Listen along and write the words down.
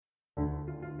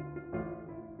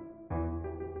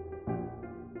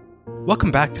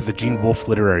Welcome back to the Gene Wolfe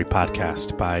Literary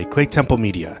Podcast by Clay Temple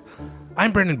Media.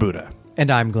 I'm Brendan Buddha.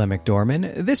 And I'm Glenn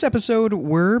McDorman. This episode,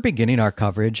 we're beginning our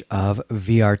coverage of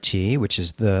V.R.T., which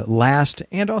is the last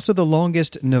and also the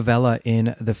longest novella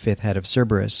in the fifth head of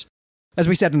Cerberus. As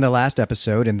we said in the last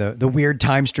episode, in the weird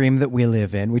time stream that we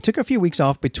live in, we took a few weeks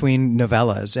off between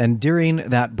novellas, and during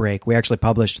that break, we actually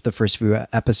published the first few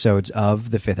episodes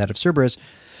of the fifth head of Cerberus.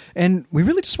 And we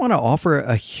really just want to offer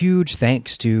a huge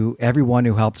thanks to everyone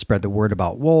who helped spread the word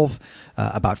about Wolfe,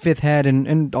 about Fifth Head,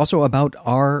 and also about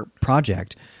our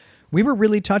project. We were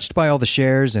really touched by all the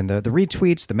shares and the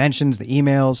retweets, the mentions, the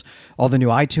emails, all the new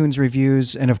iTunes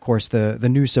reviews, and of course the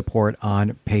new support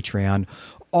on Patreon.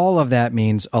 All of that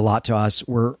means a lot to us.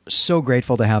 We're so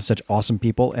grateful to have such awesome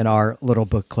people in our little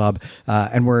book club,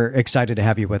 and we're excited to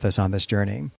have you with us on this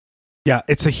journey. Yeah,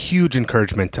 it's a huge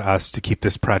encouragement to us to keep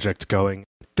this project going.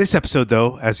 This episode,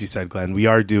 though, as you said, Glenn, we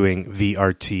are doing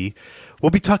V.R.T.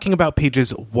 We'll be talking about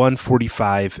pages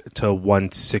 145 to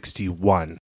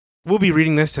 161. We'll be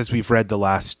reading this as we've read the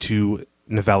last two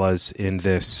novellas in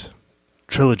this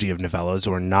trilogy of novellas,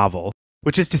 or novel,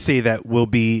 which is to say that we'll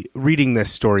be reading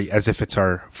this story as if it's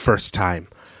our first time.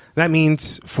 That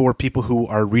means for people who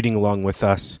are reading along with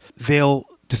us, they'll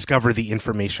discover the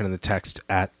information in the text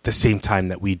at the same time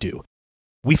that we do.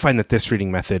 We find that this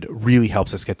reading method really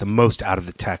helps us get the most out of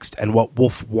the text and what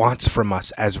Wolfe wants from us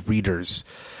as readers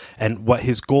and what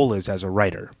his goal is as a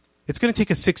writer. It's going to take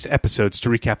us 6 episodes to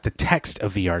recap the text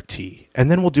of V.R.T.,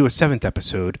 and then we'll do a 7th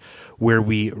episode where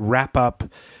we wrap up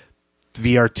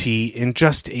V.R.T. in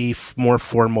just a more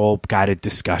formal guided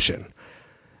discussion.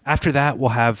 After that, we'll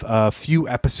have a few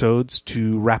episodes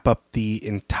to wrap up the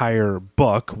entire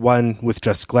book, one with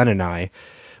just Glenn and I,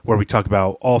 where we talk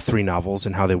about all 3 novels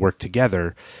and how they work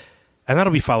together. And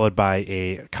that'll be followed by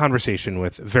a conversation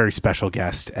with a very special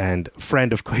guest and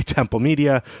friend of Clay Temple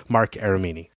Media, Mark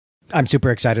Aramini. I'm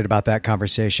super excited about that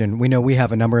conversation. We know we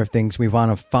have a number of things we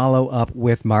want to follow up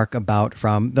with Mark about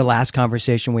from the last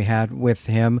conversation we had with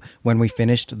him when we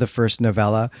finished the first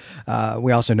novella.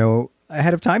 We also know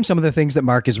ahead of time some of the things that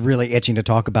Mark is really itching to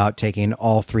talk about, taking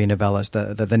all 3 novellas,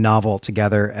 the novel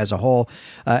together as a whole.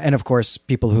 And of course,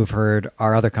 people who've heard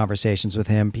our other conversations with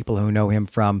him, people who know him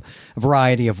from a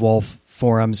variety of Wolfe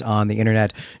forums on the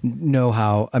internet, know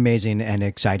how amazing and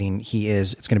exciting he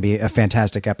is. It's going to be a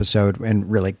fantastic episode and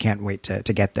really can't wait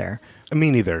to get there. Me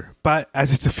neither. But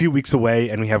as it's a few weeks away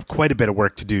and we have quite a bit of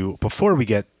work to do before we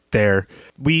get there,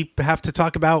 we have to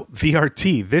talk about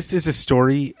V.R.T. This is a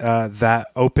story that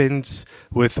opens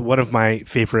with one of my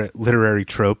favorite literary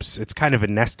tropes. It's kind of a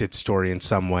nested story in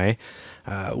some way,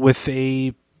 with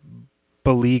a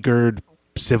beleaguered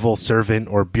civil servant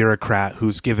or bureaucrat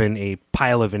who's given a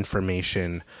pile of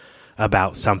information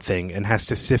about something and has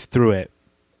to sift through it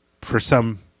for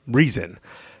some reason.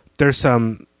 There's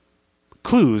some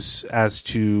clues as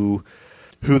to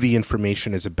who the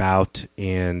information is about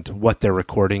and what they're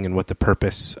recording and what the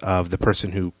purpose of the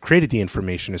person who created the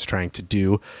information is trying to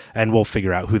do. And we'll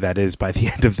figure out who that is by the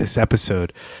end of this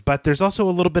episode. But there's also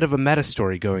a little bit of a meta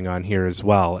story going on here as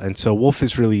well. And so Wolfe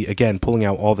is really, again, pulling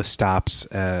out all the stops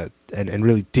and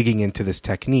really digging into this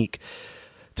technique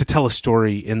to tell a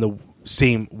story in the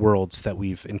same worlds that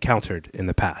we've encountered in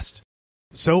the past.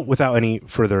 So without any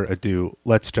further ado,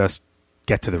 let's just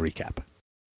get to the recap.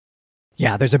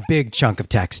 Yeah, there's a big chunk of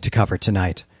text to cover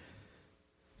tonight.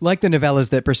 Like the novellas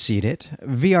that precede it,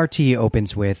 V.R.T.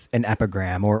 opens with an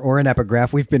epigram or an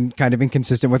epigraph. We've been kind of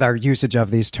inconsistent with our usage of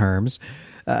these terms.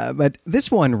 But this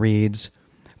one reads,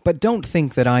 "But don't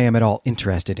think that I am at all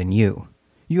interested in you.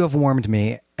 You have warmed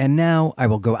me, and now I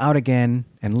will go out again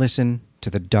and listen to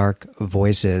the dark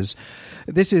voices."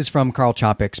 This is from Karl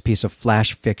Čapek's piece of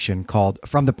flash fiction called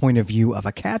From the Point of View of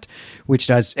a Cat, which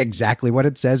does exactly what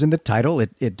it says in the title.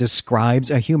 It describes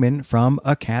a human from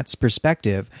a cat's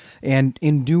perspective. And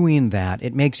in doing that,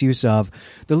 it makes use of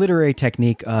the literary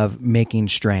technique of making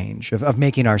strange, of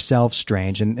making ourselves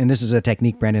strange. And this is a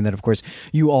technique, Brandon, that, of course,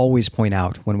 you always point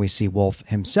out when we see Wolfe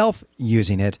himself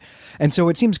using it. And so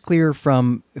it seems clear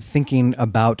from thinking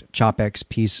about Čapek's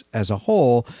piece as a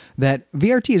whole that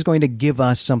V.R.T. is going to give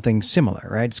us something similar,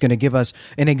 right? It's going to give us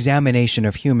an examination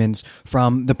of humans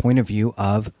from the point of view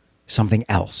of something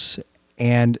else.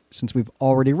 And since we've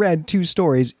already read 2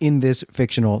 stories in this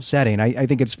fictional setting, I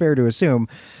think it's fair to assume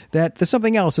that the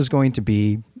something else is going to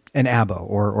be an abo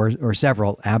or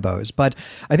several abos. But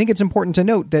I think it's important to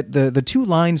note that the 2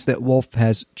 lines that Wolfe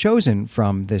has chosen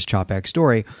from this Čapek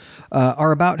story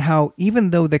are about how even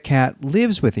though the cat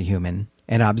lives with a human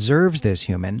and observes this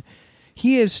human,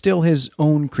 he is still his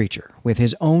own creature with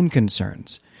his own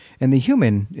concerns. And the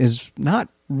human is not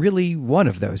really one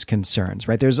of those concerns,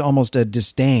 right? There's almost a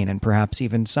disdain and perhaps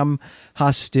even some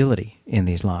hostility in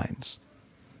these lines.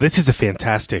 This is a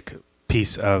fantastic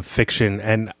piece of fiction,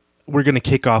 and we're going to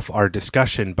kick off our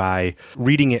discussion by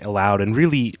reading it aloud and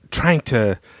really trying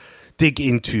to dig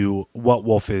into what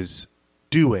Woolf is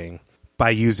doing by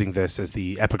using this as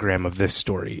the epigram of this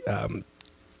story.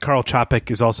 Karl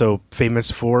Čapek is also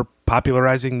famous for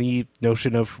popularizing the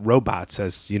notion of robots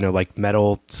as, like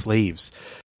metal slaves.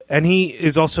 And he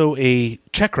is also a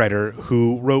Czech writer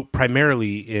who wrote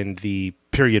primarily in the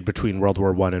period between World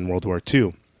War I and World War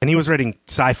II. And he was writing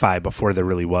sci-fi before there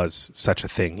really was such a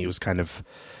thing. He was kind of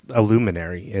a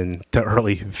luminary in the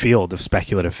early field of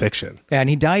speculative fiction. And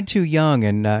he died too young,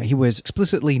 and he was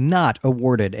explicitly not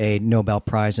awarded a Nobel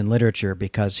Prize in Literature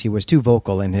because he was too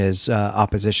vocal in his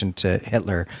opposition to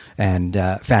Hitler and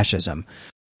fascism.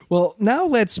 Well, now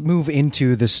let's move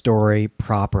into the story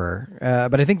proper.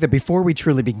 But I think that before we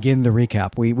truly begin the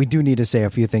recap, we do need to say a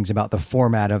few things about the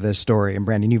format of this story. And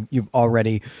Brandon, you've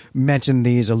already mentioned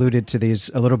these, alluded to these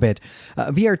a little bit.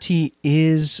 V.R.T.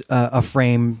 is a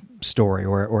frame story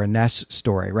or a Ness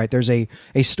story, right? There's a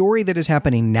story that is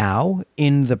happening now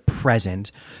in the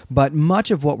present, but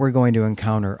much of what we're going to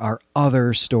encounter are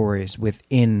other stories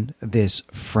within this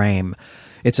frame.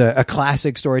 It's a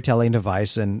classic storytelling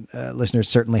device, and listeners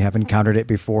certainly have encountered it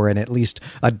before in at least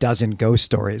a dozen ghost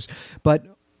stories. But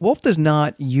Woolf does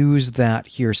not use that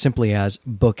here simply as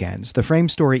bookends. The frame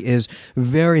story is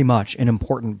very much an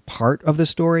important part of the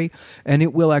story, and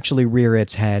it will actually rear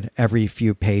its head every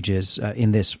few pages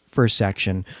in this first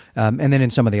section, and then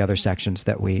in some of the other sections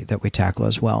that we tackle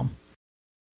as well.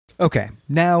 Okay,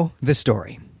 now the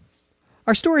story.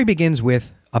 Our story begins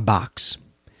with a box.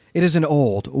 It is an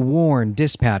old, worn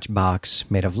dispatch box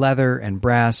made of leather and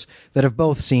brass that have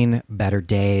both seen better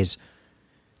days.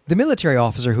 The military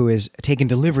officer who is taking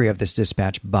delivery of this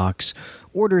dispatch box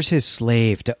orders his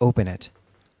slave to open it.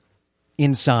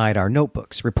 Inside are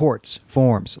notebooks, reports,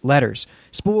 forms, letters,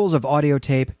 spools of audio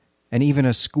tape, and even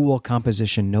a school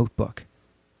composition notebook.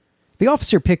 The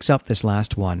officer picks up this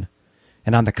last one,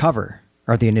 and on the cover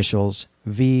are the initials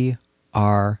V.R.T.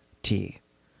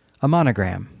 A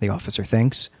monogram, the officer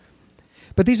thinks.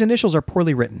 But these initials are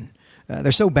poorly written.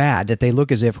 They're so bad that they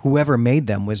look as if whoever made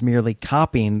them was merely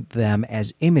copying them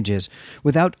as images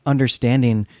without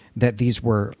understanding that these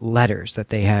were letters, that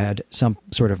they had some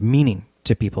sort of meaning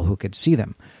to people who could see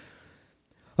them.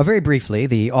 Very briefly,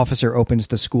 the officer opens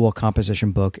the school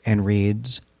composition book and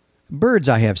reads, "Birds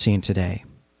I have seen today.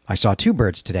 I saw 2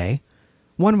 birds today.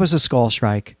 One was a skull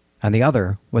shrike, and the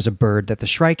other was a bird that the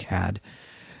shrike had."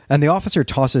 And the officer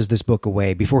tosses this book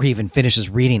away before he even finishes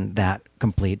reading that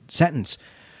complete sentence.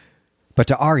 But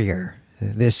to our ear,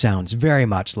 this sounds very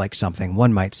much like something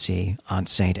one might see on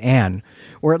St. Anne,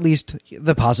 or at least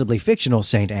the possibly fictional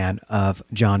St. Anne of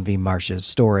John V. Marsh's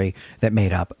story that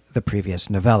made up the previous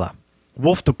novella.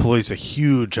 Woolf deploys a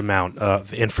huge amount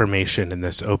of information in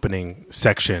this opening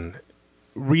section.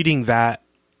 Reading that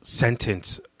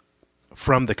sentence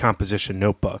from the composition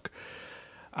notebook,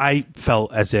 I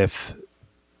felt as if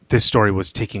this story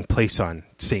was taking place on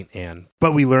St. Anne.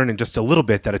 But we learn in just a little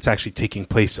bit that it's actually taking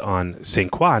place on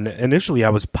St. Croix. Initially, I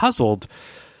was puzzled,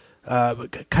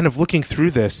 kind of looking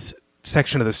through this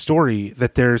section of the story,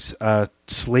 that there's a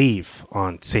slave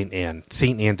on St. Anne.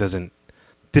 St. Anne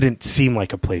didn't seem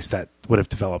like a place that would have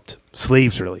developed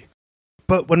slaves, really.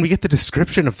 But when we get the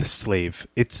description of the slave,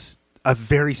 it's a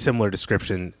very similar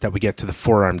description that we get to the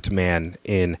four-armed man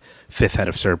in Fifth Head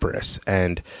of Cerberus.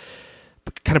 And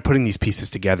kind of putting these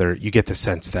pieces together, you get the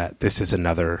sense that this is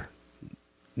another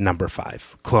number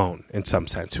 5 clone, in some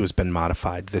sense, who has been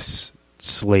modified, this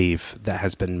slave that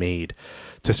has been made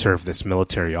to serve this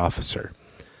military officer.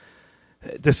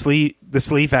 The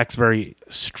slave acts very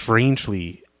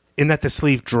strangely in that the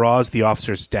slave draws the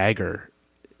officer's dagger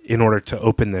in order to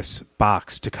open this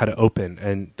box, to cut it open,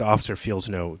 and the officer feels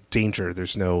no danger.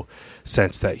 There's no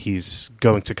sense that he's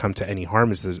going to come to any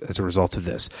harm as a result of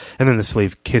this. And then the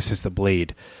slave kisses the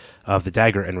blade of the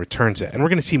dagger and returns it. And we're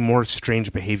going to see more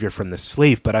strange behavior from the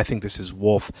slave, but I think this is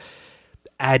Woolf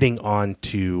adding on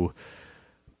to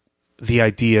the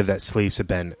idea that slaves have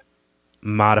been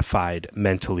modified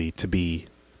mentally to be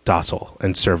docile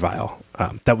and servile,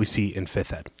 that we see in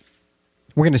Fifth Ed.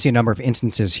 We're going to see a number of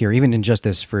instances here, even in just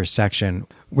this first section,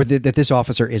 where that this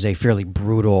officer is a fairly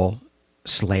brutal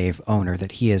slave owner,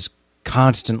 that he is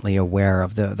constantly aware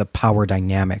of the power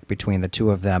dynamic between the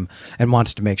two of them and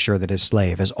wants to make sure that his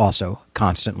slave is also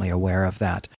constantly aware of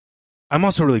that. I'm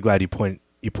also really glad you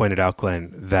pointed out,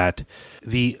 Glenn, that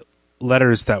the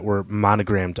letters that were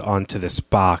monogrammed onto this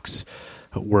box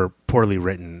were poorly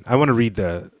written. I want to read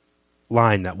the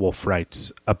line that Wolfe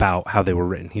writes about how they were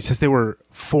written. He says they were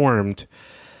formed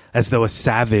as though a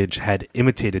savage had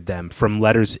imitated them from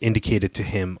letters indicated to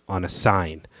him on a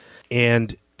sign.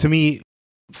 And to me,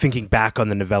 thinking back on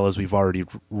the novellas we've already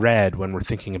read, when we're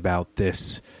thinking about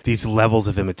these levels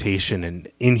of imitation and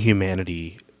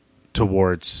inhumanity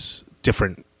towards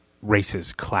different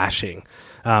races clashing,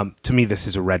 to me this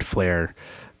is a red flare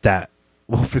that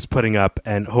Wolfe is putting up,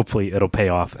 and hopefully it'll pay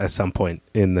off at some point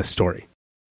in the story.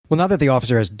 Well, now that the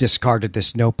officer has discarded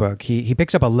this notebook, he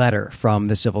picks up a letter from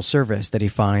the civil service that he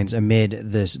finds amid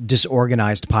this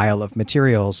disorganized pile of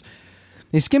materials.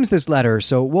 He skims this letter,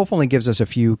 so Wolfe only gives us a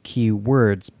few key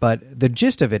words, but the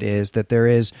gist of it is that there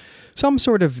is some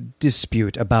sort of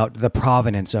dispute about the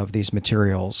provenance of these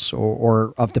materials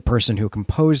or of the person who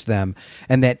composed them,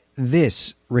 and that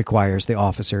this requires the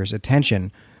officer's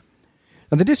attention.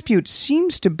 Now, the dispute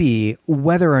seems to be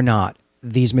whether or not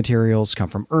these materials come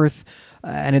from Earth,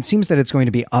 and it seems that it's going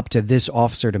to be up to this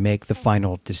officer to make the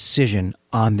final decision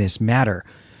on this matter.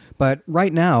 But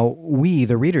right now, we,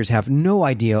 the readers, have no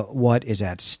idea what is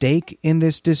at stake in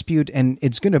this dispute, and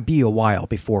it's going to be a while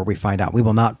before we find out. We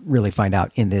will not really find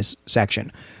out in this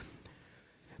section.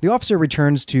 The officer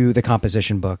returns to the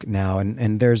composition book now,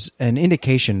 and there's an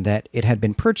indication that it had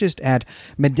been purchased at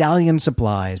Medallion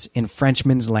Supplies in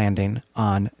Frenchman's Landing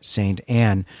on St.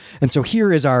 Anne. And so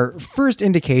here is our first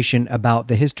indication about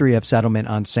the history of settlement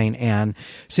on St. Anne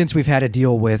since we've had to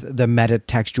deal with the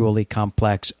metatextually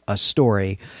complex A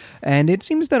Story. And it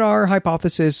seems that our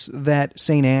hypothesis that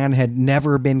St. Anne had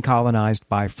never been colonized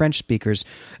by French speakers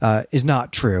is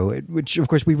not true, which of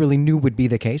course we really knew would be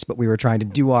the case, but we were trying to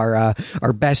do our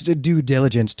best due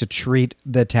diligence to treat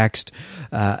the text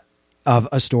of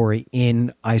A Story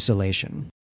in isolation.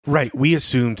 Right. We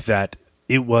assumed that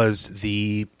it was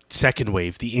the second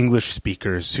wave, the English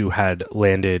speakers who had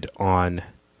landed on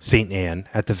St. Anne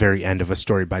at the very end of A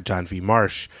Story by John V.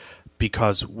 Marsh,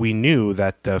 because we knew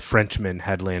that the Frenchmen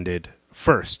had landed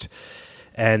first,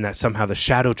 and that somehow the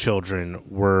Shadow Children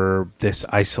were this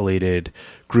isolated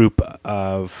group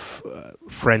of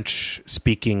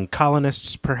French-speaking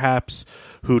colonists, perhaps,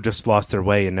 who just lost their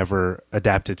way and never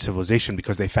adapted civilization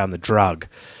because they found the drug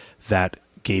that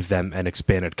gave them an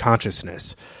expanded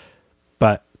consciousness.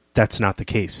 But that's not the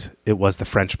case. It was the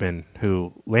Frenchmen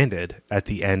who landed at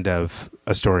the end of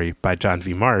A Story by John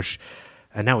V. Marsh,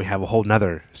 and now we have a whole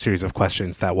nother series of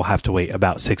questions that we'll have to wait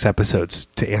about 6 episodes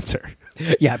to answer.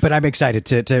 Yeah, but I'm excited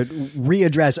to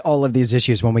readdress all of these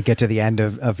issues when we get to the end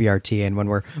of V.R.T. and when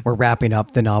we're wrapping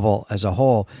up the novel as a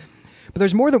whole. But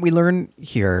there's more that we learn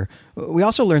here. We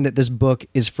also learn that this book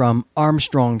is from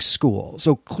Armstrong's school.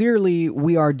 So clearly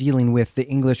we are dealing with the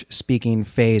English-speaking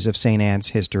phase of St. Anne's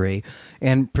history,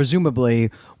 and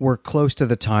presumably we're close to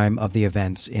the time of the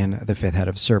events in the Fifth Head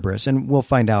of Cerberus. And we'll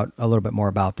find out a little bit more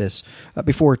about this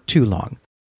before too long.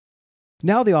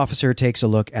 Now the officer takes a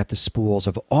look at the spools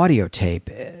of audio tape.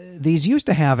 These used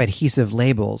to have adhesive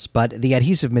labels, but the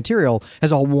adhesive material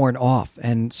has all worn off,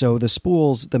 and so the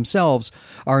spools themselves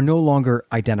are no longer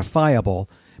identifiable,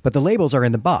 but the labels are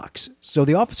in the box. So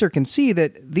the officer can see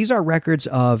that these are records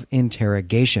of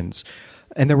interrogations,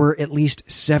 and there were at least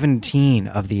 17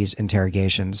 of these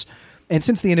interrogations. And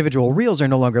since the individual reels are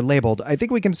no longer labeled, I think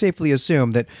we can safely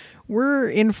assume that we're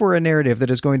in for a narrative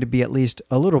that is going to be at least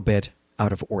a little bit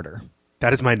out of order.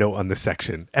 That is my note on this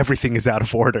section. Everything is out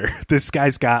of order. This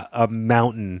guy's got a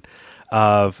mountain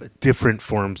of different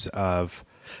forms of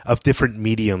different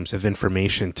mediums of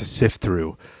information to sift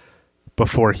through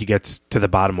before he gets to the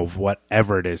bottom of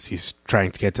whatever it is he's trying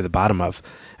to get to the bottom of.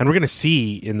 And we're going to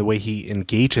see in the way he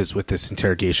engages with this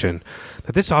interrogation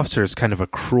that this officer is kind of a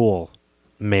cruel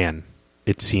man,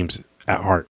 it seems, at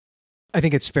heart. I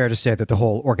think it's fair to say that the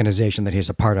whole organization that he's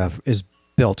a part of is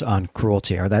built on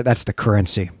cruelty, or that's the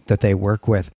currency that they work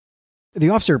with. The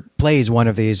officer plays one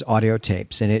of these audio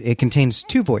tapes, and it contains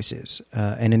 2 voices,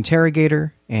 an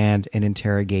interrogator and an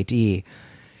interrogatee.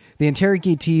 The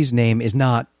interrogatee's name is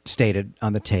not stated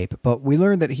on the tape, but we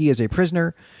learn that he is a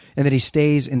prisoner and that he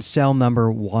stays in cell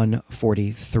number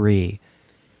 143.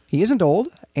 He isn't old,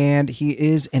 and he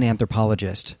is an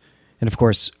anthropologist. And of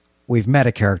course, we've met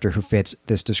a character who fits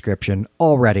this description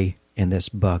already in this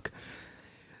book.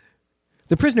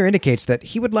 The prisoner indicates that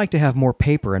he would like to have more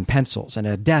paper and pencils and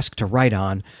a desk to write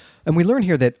on, and we learn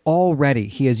here that already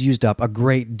he has used up a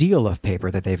great deal of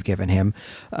paper that they've given him,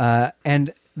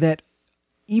 and that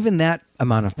even that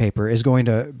amount of paper is going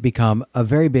to become a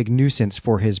very big nuisance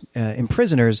for his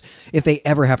imprisoners if they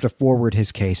ever have to forward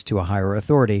his case to a higher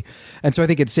authority. And so I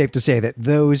think it's safe to say that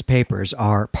those papers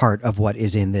are part of what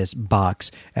is in this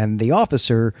box, and the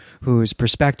officer whose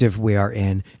perspective we are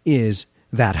in is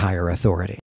that higher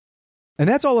authority. And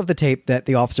that's all of the tape that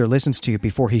the officer listens to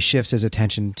before he shifts his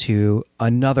attention to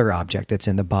another object that's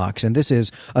in the box, and this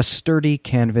is a sturdy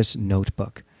canvas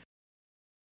notebook.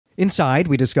 Inside,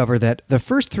 we discover that the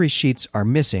first 3 sheets are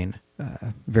missing,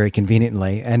 very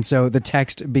conveniently, and so the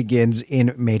text begins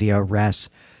in media res.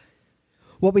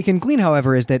 What we can glean,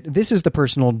 however, is that this is the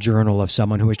personal journal of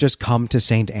someone who has just come to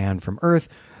St. Anne from Earth.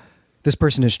 This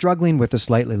person is struggling with the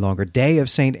slightly longer day of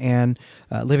St. Anne,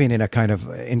 living in a kind of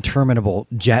interminable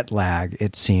jet lag,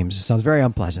 it seems. It sounds very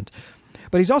unpleasant.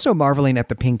 But he's also marveling at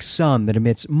the pink sun that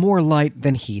emits more light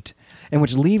than heat, and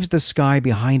which leaves the sky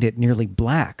behind it nearly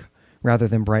black rather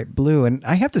than bright blue. And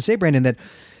I have to say, Brandon, that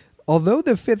although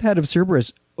the fifth head of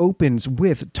Cerberus opens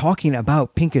with talking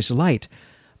about pinkish light,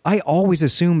 I always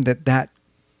assumed that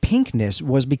pinkness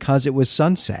was because it was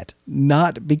sunset,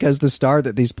 not because the star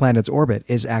that these planets orbit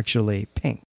is actually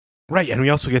pink. Right, and we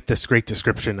also get this great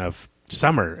description of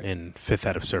summer in Fifth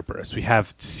Head of Cerberus. We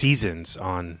have seasons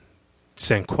on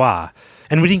Saint Croix,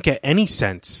 and we didn't get any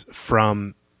sense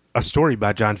from a story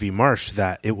by John V. Marsh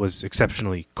that it was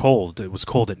exceptionally cold. It was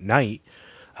cold at night,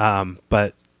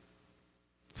 but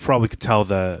for all we could tell,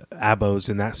 the Abos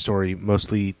in that story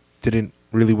mostly didn't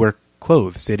really wear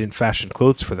clothes. They didn't fashion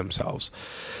clothes for themselves.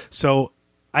 So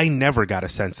I never got a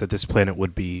sense that this planet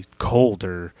would be cold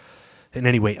or in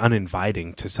any way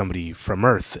uninviting to somebody from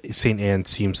Earth. St. Anne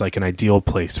seems like an ideal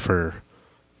place for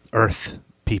Earth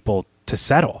people to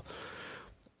settle.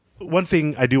 One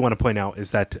thing I do want to point out is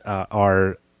that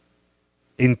our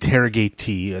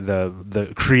interrogatee,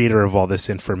 the creator of all this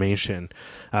information,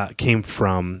 came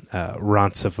from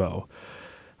Roncevaux,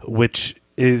 which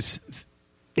is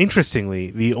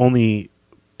interestingly the only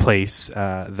place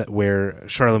where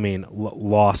Charlemagne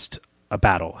lost a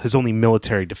battle. His only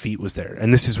military defeat was there,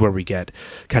 and this is where we get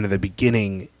kind of the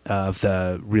beginning of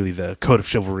the code of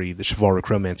chivalry, the chivalric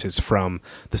romances from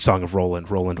the Song of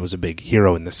Roland. Roland was a big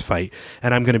hero in this fight,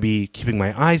 and I'm going to be keeping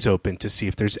my eyes open to see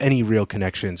if there's any real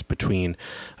connections between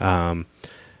the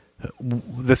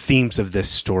themes of this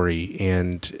story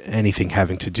and anything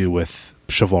having to do with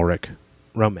chivalric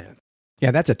romance.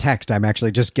 Yeah, that's a text I'm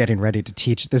actually just getting ready to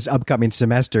teach this upcoming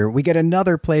semester. We get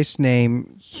another place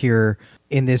name here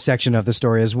in this section of the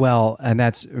story as well, and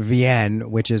that's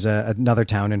Vienne, which is another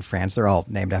town in France. They're all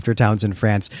named after towns in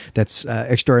France. That's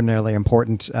extraordinarily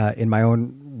important in my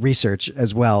own research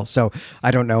as well. So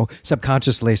I don't know,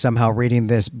 subconsciously somehow reading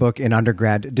this book in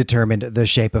undergrad determined the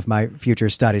shape of my future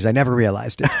studies. I never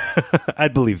realized it.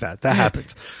 I'd believe that. That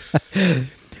happens.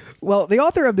 Well, the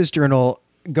author of this journal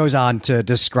goes on to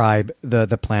describe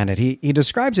the planet. He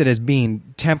describes it as being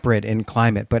temperate in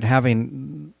climate, but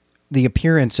having the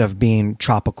appearance of being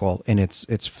tropical in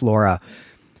its flora.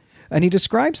 And he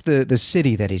describes the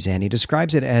city that he's in. He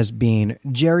describes it as being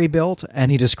jerry-built,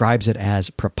 and he describes it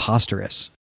as preposterous.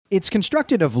 It's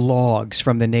constructed of logs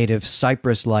from the native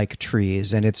cypress-like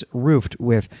trees, and it's roofed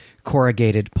with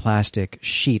corrugated plastic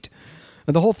sheet.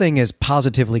 And the whole thing is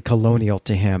positively colonial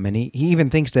to him, and he even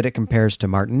thinks that it compares to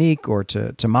Martinique or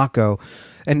to Mako,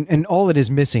 and all it is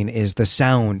missing is the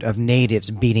sound of natives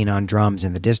beating on drums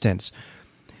in the distance.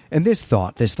 And this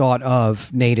thought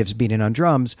of natives beating on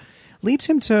drums, leads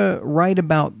him to write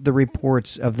about the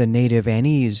reports of the native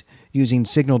Annese using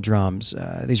signal drums,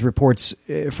 these reports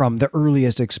from the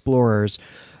earliest explorers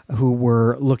who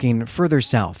were looking further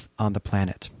south on the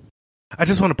planet. I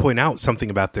just want to point out something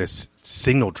about this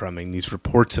signal drumming, these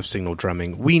reports of signal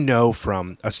drumming. We know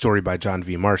from a story by John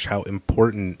V. Marsh how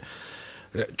important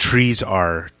trees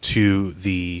are to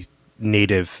the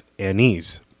native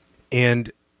Annese.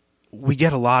 And we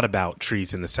get a lot about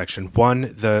trees in this section.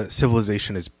 One, the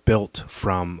civilization is built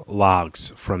from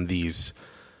logs from these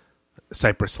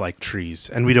cypress-like trees.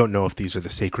 And we don't know if these are the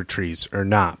sacred trees or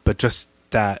not. But just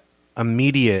that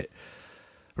immediate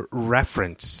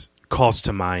reference calls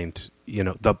to mind,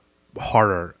 the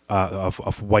horror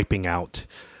of wiping out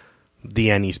the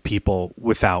Annese people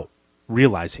without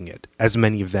realizing it, as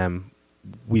many of them,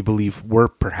 we believe, were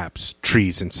perhaps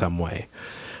trees in some way.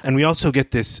 And we also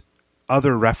get this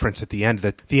other reference at the end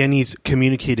that the Annese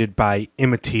communicated by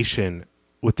imitation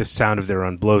with the sound of their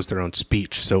own blows, their own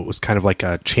speech. So it was kind of like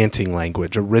a chanting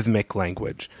language, a rhythmic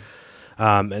language.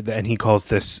 And he calls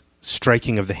this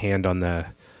striking of the hand on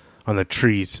the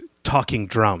trees talking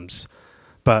drums.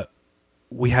 But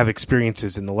we have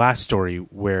experiences in the last story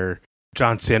where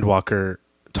John Sandwalker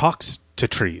talks to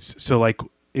trees. So like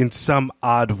in some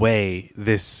odd way,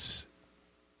 this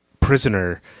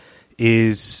prisoner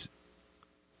is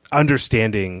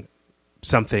understanding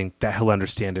something that he'll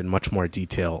understand in much more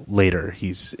detail later.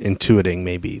 He's intuiting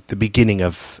maybe the beginning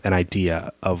of an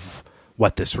idea of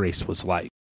what this race was like.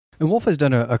 And Wolf has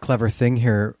done a clever thing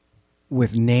here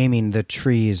with naming the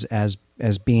trees as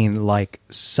being like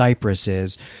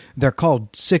cypresses. They're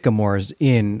called sycamores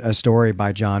in a story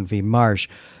by John V. Marsh.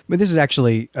 But this is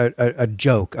actually a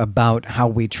joke about how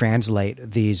we translate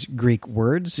these Greek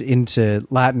words into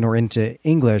Latin or into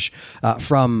English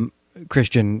from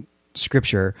Christian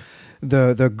scripture.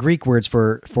 The Greek words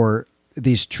for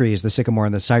these trees, the sycamore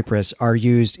and the cypress, are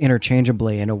used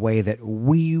interchangeably in a way that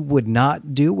we would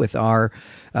not do with our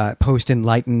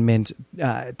post-Enlightenment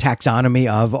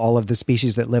taxonomy of all of the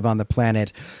species that live on the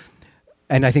planet.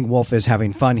 And I think Wolfe is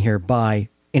having fun here by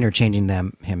interchanging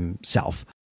them himself.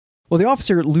 Well, the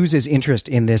officer loses interest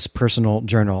in this personal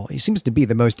journal. He seems to be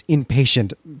the most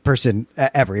impatient person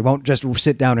ever. He won't just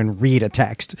sit down and read a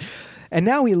text. And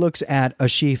now he looks at a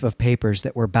sheaf of papers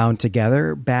that were bound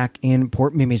together back in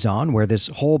Port Mimizan, where this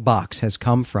whole box has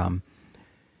come from.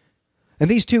 And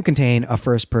these two contain a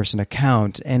first-person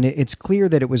account, and it's clear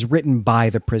that it was written by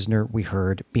the prisoner we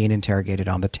heard being interrogated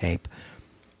on the tape.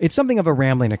 It's something of a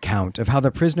rambling account of how the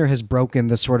prisoner has broken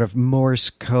the sort of Morse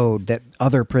code that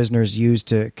other prisoners use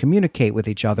to communicate with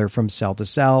each other from cell to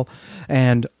cell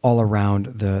and all around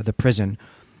the prison.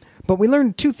 But we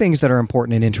learn two things that are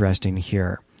important and interesting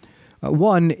here.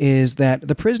 One is that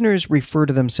the prisoners refer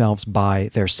to themselves by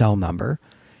their cell number.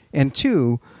 And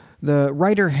two, the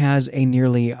writer has a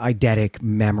nearly eidetic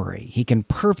memory. He can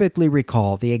perfectly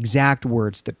recall the exact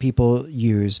words that people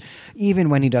use, even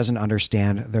when he doesn't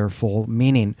understand their full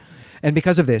meaning. And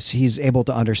because of this, he's able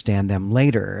to understand them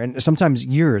later, and sometimes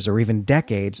years or even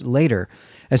decades later,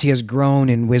 as he has grown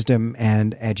in wisdom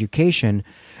and education.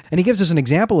 And he gives us an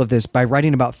example of this by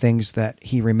writing about things that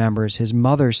he remembers his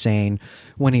mother saying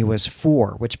when he was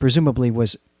 4, which presumably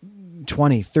was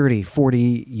 20, 30,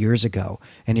 40 years ago,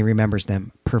 and he remembers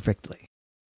them perfectly.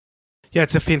 Yeah,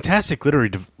 it's a fantastic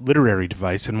literary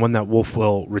device, and one that Wolfe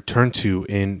will return to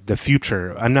in the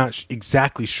future. I'm not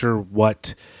exactly sure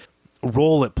what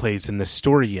role it plays in the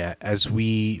story yet, as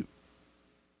we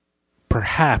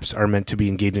perhaps are meant to be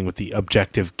engaging with the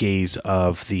objective gaze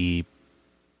of the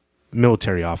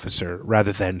military officer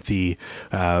rather than the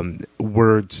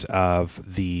words of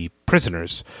the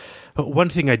prisoners. But one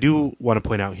thing I do want to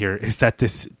point out here is that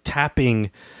this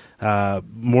tapping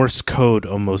Morse code,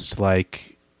 almost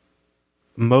like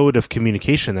mode of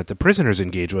communication that the prisoners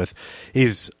engage with,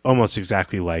 is almost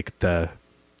exactly like the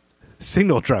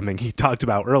signal drumming he talked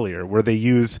about earlier, where they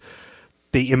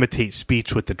imitate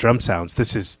speech with the drum sounds.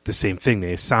 This is the same thing.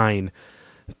 They assign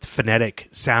phonetic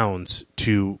sounds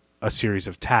to a series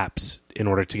of taps in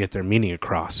order to get their meaning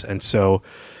across. And so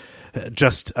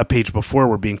just a page before,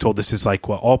 we're being told this is like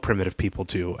what all primitive people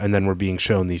do, and then we're being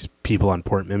shown these people on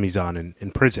Port Mimizan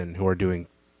in prison who are doing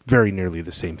very nearly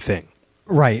the same thing.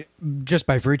 Right. Just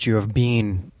by virtue of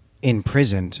being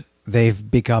imprisoned, they've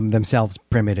become themselves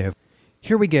primitive.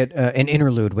 Here we get an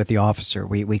interlude with the officer.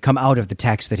 We come out of the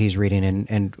text that he's reading,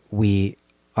 and we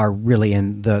are really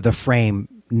in the frame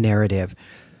narrative.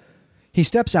 He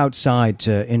steps outside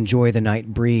to enjoy the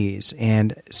night breeze,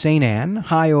 and St. Anne,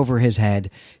 high over his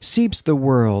head, seeps the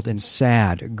world in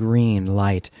sad green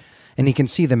light, and he can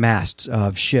see the masts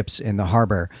of ships in the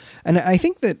harbor. And I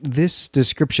think that this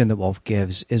description that Wolfe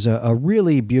gives is a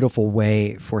really beautiful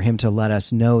way for him to let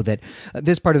us know that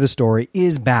this part of the story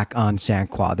is back on St.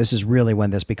 Croix. This is really when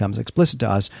this becomes explicit to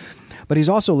us. But he's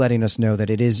also letting us know that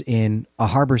it is in a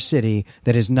harbor city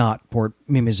that is not Port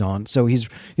Mimizan. So he's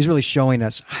really showing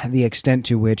us the extent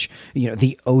to which,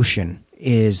 the ocean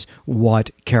is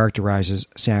what characterizes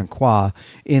St. Croix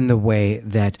in the way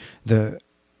that the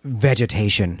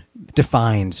vegetation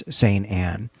defines St.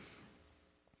 Anne.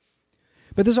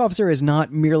 But this officer is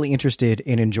not merely interested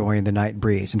in enjoying the night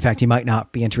breeze. In fact, he might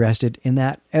not be interested in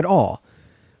that at all.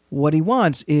 What he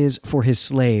wants is for his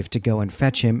slave to go and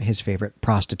fetch him his favorite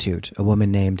prostitute, a woman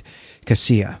named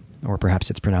Cassia, or perhaps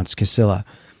it's pronounced Casilla.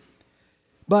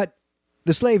 But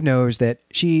the slave knows that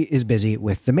she is busy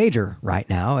with the major right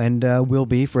now and will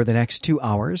be for the next 2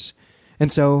 hours.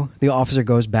 And so the officer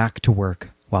goes back to work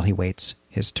while he waits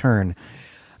his turn.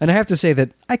 And I have to say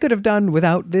that I could have done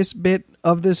without this bit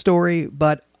of the story,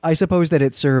 but I suppose that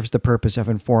it serves the purpose of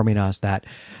informing us that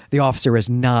the officer is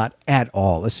not at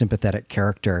all a sympathetic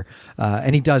character,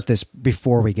 and he does this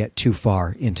before we get too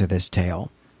far into this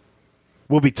tale.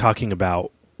 We'll be talking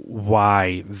about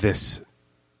why this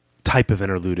type of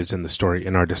interlude is in the story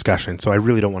in our discussion, so I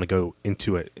really don't want to go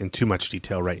into it in too much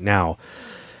detail right now.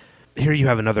 Here you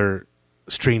have another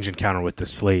strange encounter with the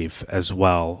slave as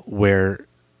well, where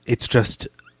it's just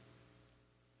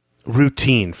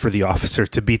routine for the officer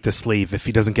to beat the slave if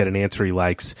he doesn't get an answer he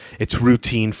likes. It's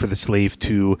routine for the slave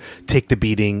to take the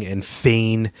beating and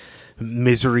feign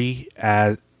misery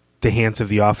the hands of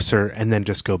the officer and then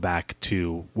just go back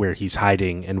to where he's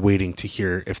hiding and waiting to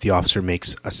hear if the officer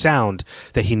makes a sound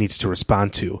that he needs to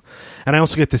respond to. And I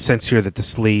also get the sense here that the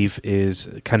slave is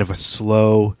kind of a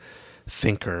slow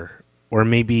thinker, or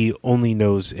maybe only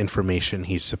knows information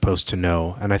he's supposed to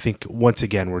know. And I think once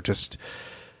again,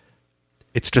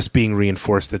 it's just being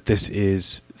reinforced that this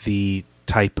is the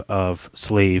type of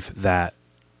slave that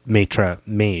Maitre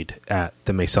made at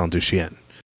the Maison du Chien.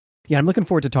 Yeah, I'm looking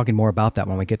forward to talking more about that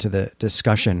when we get to the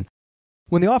discussion.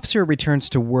 When the officer returns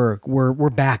to work, we're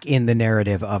back in the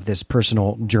narrative of this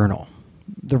personal journal.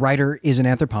 The writer is an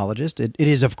anthropologist. It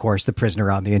is, of course, the prisoner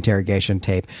on the interrogation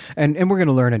tape. And we're going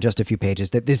to learn in just a few pages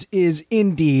that this is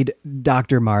indeed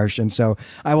Dr. Marsh. And so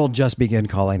I will just begin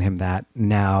calling him that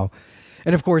now.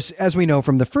 And of course, as we know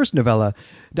from the first novella,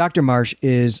 Dr. Marsh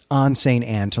is on St.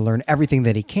 Anne to learn everything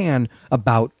that he can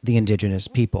about the indigenous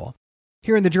people.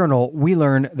 Here in the journal, we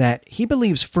learn that he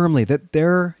believes firmly that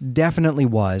there definitely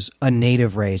was a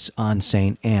native race on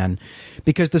St. Anne,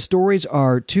 because the stories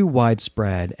are too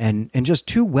widespread and just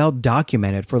too well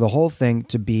documented for the whole thing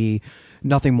to be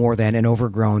nothing more than an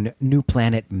overgrown New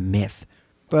Planet myth.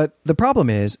 But the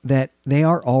problem is that they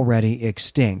are already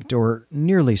extinct, or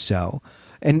nearly so.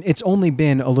 And it's only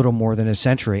been a little more than a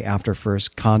century after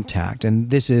first contact,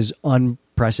 and this is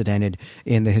unprecedented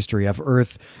in the history of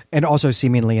Earth, and also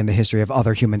seemingly in the history of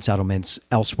other human settlements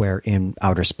elsewhere in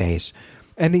outer space.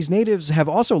 And these natives have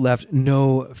also left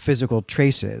no physical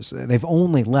traces. They've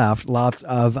only left lots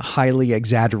of highly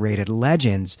exaggerated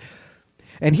legends.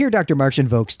 And here Dr. Marsh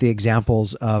invokes the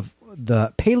examples of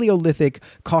the Paleolithic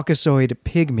Caucasoid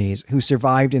pygmies who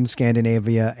survived in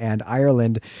Scandinavia and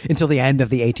Ireland until the end of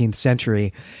the 18th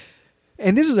century.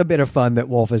 And this is a bit of fun that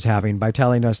Wolf is having by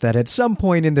telling us that at some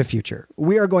point in the future,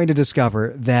 we are going to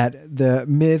discover that the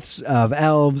myths of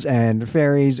elves and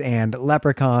fairies and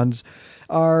leprechauns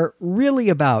are really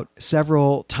about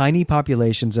several tiny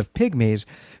populations of pygmies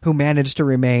who managed to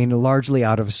remain largely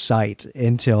out of sight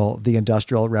until the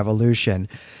Industrial Revolution.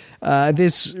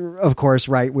 This, of course,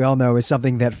 right, we all know is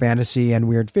something that fantasy and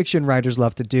weird fiction writers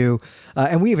love to do.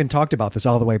 And we even talked about this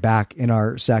all the way back in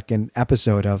our second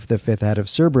episode of The Fifth Head of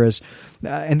Cerberus.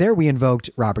 And there we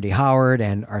invoked Robert E. Howard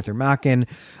and Arthur Machen,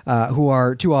 who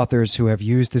are two authors who have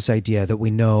used this idea that we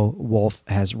know Wolf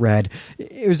has read.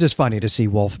 It was just funny to see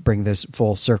Wolf bring this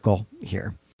full circle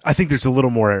here. I think there's a little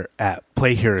more at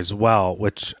play here as well,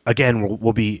 which, again,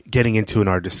 we'll be getting into in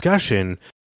our discussion.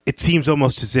 It seems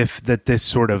almost as if that this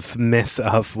sort of myth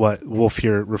of what Wolf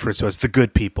here refers to as the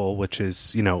good people, which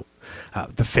is,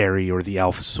 the fairy or the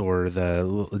elves or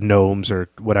the gnomes or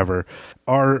whatever,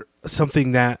 are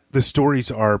something that the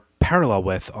stories are parallel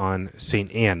with on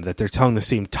St. Anne, that they're telling the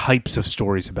same types of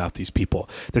stories about these people.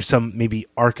 There's some maybe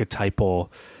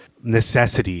archetypal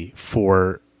necessity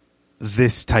for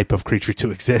this type of creature to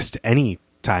exist any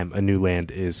time a new land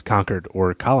is conquered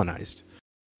or colonized.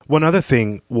 One other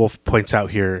thing Wolf points out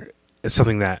here is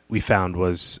something that we found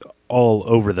was all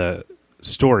over the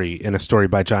story in a story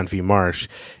by John V. Marsh,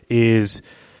 is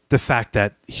the fact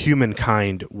that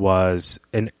humankind was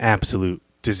an absolute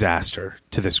disaster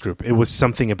to this group. It was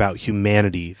something about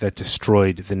humanity that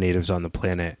destroyed the natives on the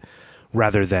planet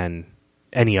rather than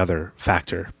any other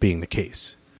factor being the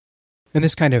case. And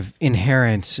this kind of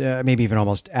inherent, maybe even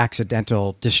almost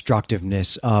accidental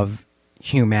destructiveness of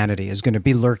humanity is going to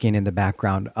be lurking in the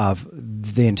background of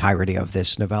the entirety of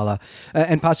this novella.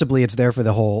 And possibly it's there for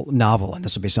the whole novel, and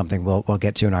this will be something we'll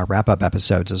get to in our wrap-up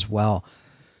episodes as well.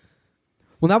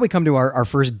 Well, now we come to our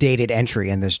first dated entry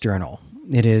in this journal.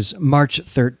 It is March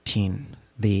 13,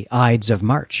 the Ides of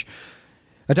March.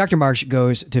 Dr. Marsh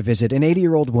goes to visit an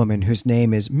 80-year-old woman whose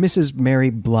name is Mrs. Mary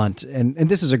Blunt, and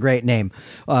this is a great name.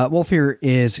 Wolf here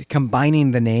is combining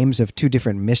the names of two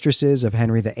different mistresses of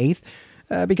Henry VIII,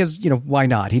 because, why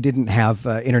not? He didn't have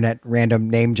internet random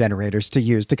name generators to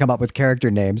use to come up with character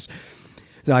names.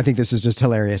 So I think this is just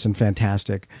hilarious and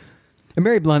fantastic. And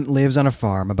Mary Blunt lives on a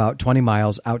farm about 20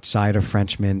 miles outside of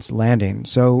Frenchman's Landing,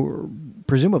 so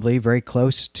presumably very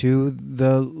close to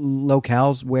the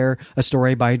locales where a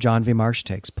story by John V. Marsh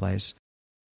takes place.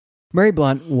 Mary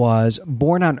Blunt was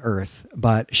born on Earth,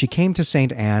 but she came to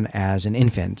St. Anne as an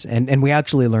infant, and we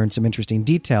actually learned some interesting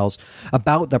details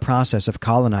about the process of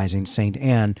colonizing St.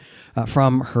 Anne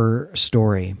from her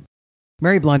story.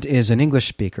 Mary Blunt is an English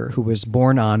speaker who was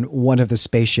born on one of the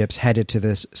spaceships headed to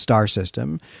this star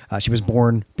system. She was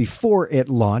born before it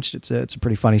launched. It's a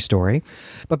pretty funny story.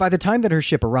 But by the time that her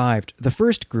ship arrived, the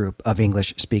first group of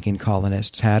English-speaking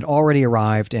colonists had already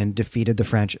arrived and defeated the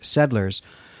French settlers.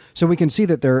 So we can see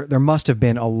that there must have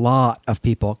been a lot of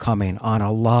people coming on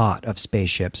a lot of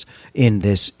spaceships in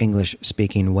this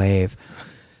English-speaking wave.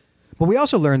 Well, we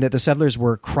also learned that the settlers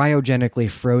were cryogenically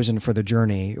frozen for the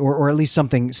journey, or at least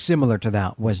something similar to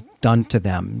that was done to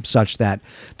them, such that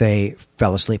they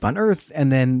fell asleep on Earth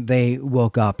and then they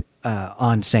woke up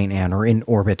on St. Anne, or in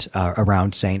orbit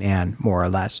around St. Anne, more or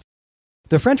less.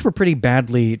 The French were pretty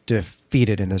badly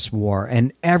defeated in this war,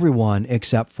 and everyone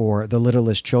except for the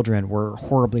littlest children were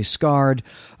horribly scarred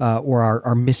or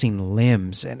are missing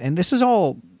limbs. And this is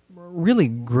all really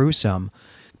gruesome.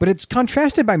 But it's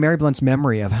contrasted by Mary Blunt's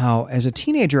memory of how, as a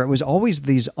teenager, it was always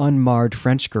these unmarred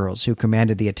French girls who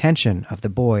commanded the attention of the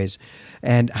boys,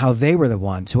 and how they were the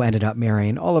ones who ended up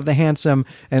marrying all of the handsome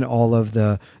and all of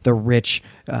the rich,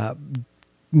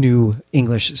 new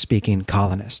English-speaking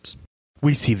colonists.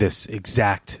 We see this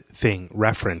exact thing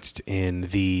referenced in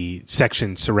the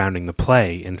section surrounding the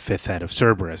play in 5th ed of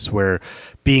Cerberus, where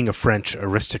being a French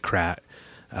aristocrat,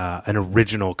 an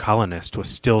original colonist, was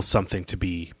still something to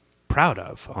be proud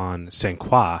of on St.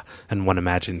 Croix, and one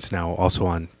imagines now also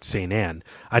on St. Anne.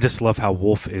 I just love how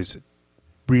Woolf is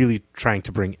really trying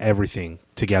to bring everything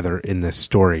together in this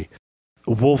story.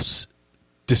 Woolf's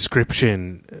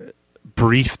description,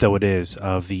 brief though it is,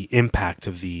 of the impact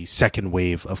of the second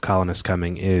wave of colonists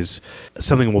coming is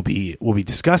something we'll be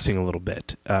discussing a little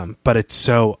bit, but it's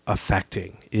so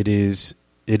affecting. It is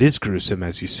gruesome,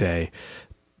 as you say.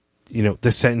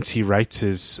 The sentence he writes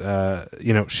is,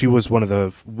 she was one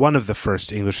of the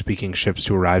first English-speaking ships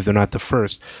to arrive. They're not the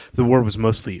first. The war was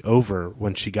mostly over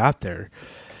when she got there.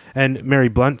 And Mary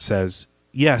Blunt says,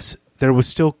 yes, there was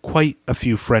still quite a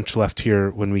few French left here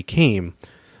when we came.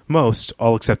 Most,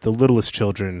 all except the littlest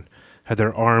children, had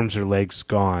their arms or legs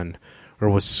gone or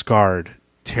was scarred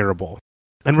terrible.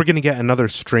 And we're going to get another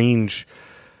strange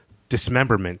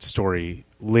dismemberment story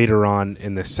later on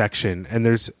in this section. And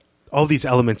there's all these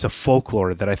elements of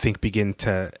folklore that I think begin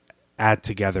to add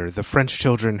together. The French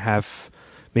children have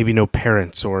maybe no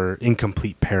parents or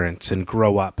incomplete parents and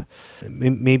grow up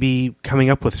maybe coming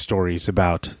up with stories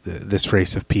about this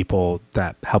race of people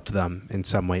that helped them in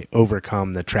some way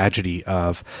overcome the tragedy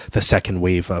of the second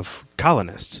wave of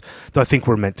colonists. Though I think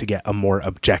we're meant to get a more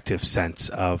objective sense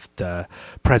of the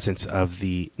presence of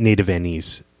the native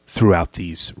Annese throughout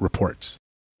these reports.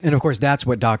 And of course, that's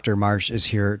what Dr. Marsh is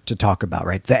here to talk about,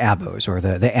 right? The Abos, or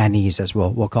the Annese, as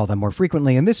we'll call them more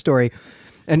frequently in this story.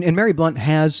 And Mary Blunt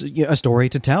has a story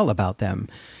to tell about them.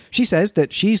 She says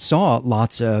that she saw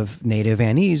lots of native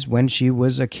Annese when she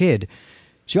was a kid.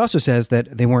 She also says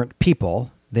that they weren't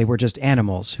people. They were just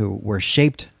animals who were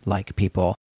shaped like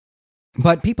people.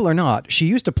 But people are not. She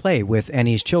used to play with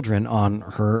Annese children on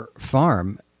her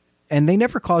farm, and they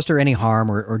never caused her any harm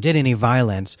or did any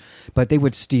violence, but they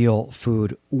would steal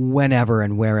food whenever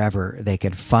and wherever they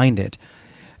could find it.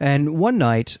 And one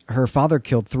night, her father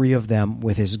killed 3 of them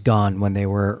with his gun when they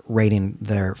were raiding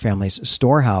their family's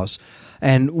storehouse.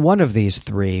 And one of these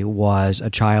 3 was a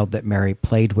child that Mary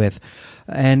played with,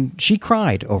 and she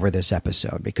cried over this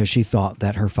episode because she thought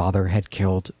that her father had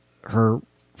killed her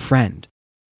friend.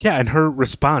 Yeah, and her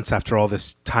response after all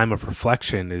this time of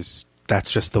reflection is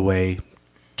that's just the way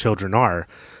children are.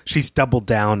 She's doubled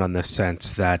down on this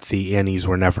sense that the Annies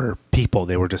were never people.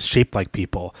 They were just shaped like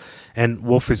people. And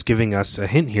Woolf is giving us a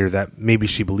hint here that maybe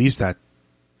she believes that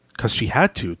because she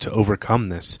had to overcome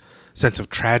this sense of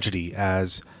tragedy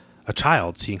as a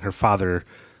child, seeing her father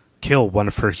kill one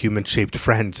of her human-shaped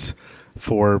friends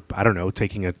for, I don't know,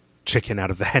 taking a chicken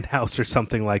out of the hen house or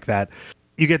something like that.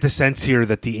 You get the sense here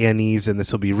that the Annies, and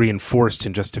this will be reinforced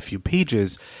in just a few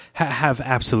pages, have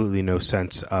absolutely no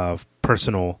sense of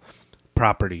personal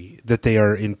property, that they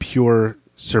are in pure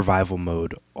survival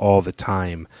mode all the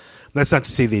time. That's not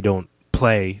to say they don't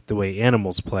play the way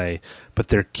animals play, but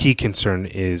their key concern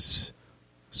is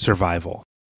survival.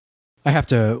 I have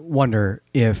to wonder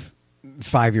if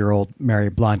 5-year-old Mary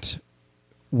Blunt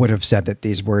would have said that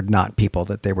these were not people,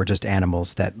 that they were just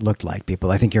animals that looked like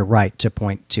people. I think you're right to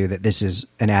point to that this is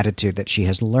an attitude that she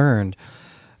has learned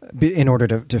in order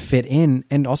to fit in,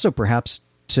 and also perhaps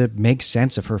to make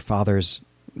sense of her father's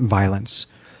violence.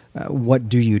 What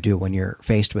do you do when you're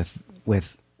faced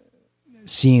with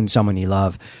seeing someone you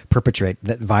love perpetrate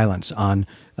that violence on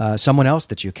someone else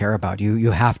that you care about?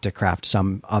 You have to craft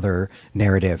some other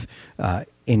narrative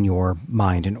in your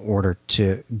mind in order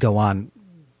to go on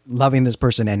loving this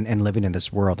person and living in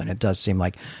this world. And it does seem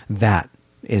like that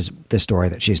is the story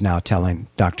that she's now telling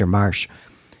Dr. Marsh.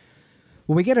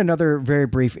 Well, we get another very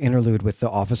brief interlude with the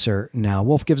officer now.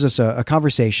 Woolf gives us a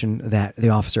conversation that the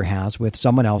officer has with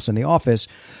someone else in the office.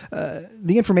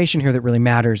 The information here that really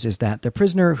matters is that the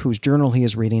prisoner whose journal he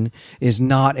is reading is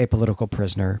not a political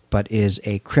prisoner, but is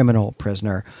a criminal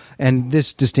prisoner. And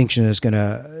this distinction is going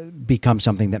to become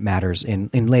something that matters in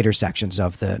later sections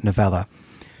of the novella.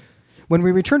 When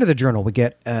we return to the journal, we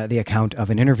get the account of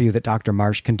an interview that Dr.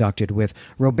 Marsh conducted with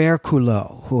Robert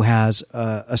Coulot, who has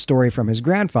a story from his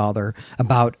grandfather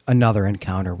about another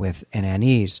encounter with an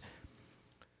Anise.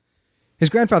 His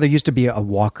grandfather used to be a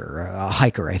walker, a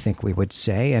hiker, I think we would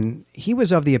say, and he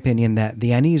was of the opinion that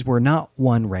the Anise were not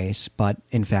one race, but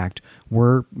in fact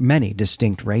were many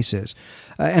distinct races.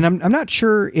 And I'm not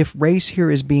sure if race here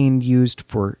is being used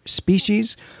for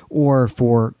species or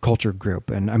for culture group,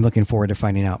 and I'm looking forward to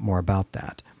finding out more about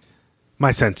that.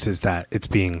 My sense is that it's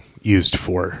being used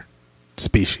for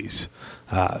species.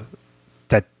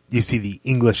 That you see the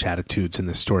English attitudes in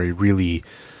the story really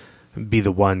be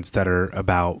the ones that are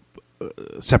about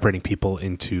separating people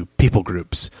into people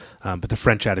groups, but the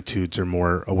French attitudes are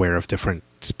more aware of different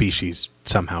species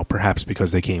somehow, perhaps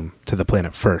because they came to the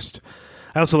planet first.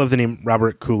 I also love the name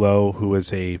Robert Coulot, who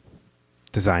is a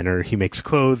designer. He makes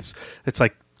clothes. It's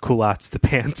like culottes, the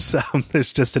pants.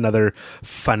 There's just another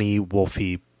funny,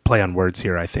 wolfy play on words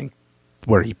here, I think,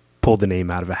 where he pulled the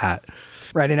name out of a hat.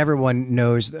 Right, and everyone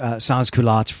knows sans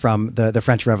culottes from the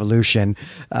French Revolution.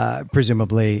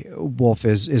 Presumably, Wolf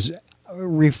is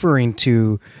referring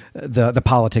to the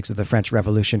politics of the French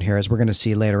Revolution here, as we're going to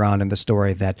see later on in the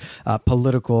story, that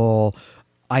political,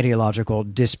 ideological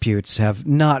disputes have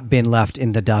not been left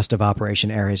in the dust of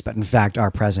Operation Aries, but in fact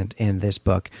are present in this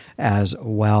book as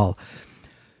well.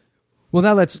 Well,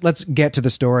 now let's get to the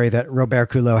story that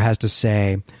Robert Coulot has to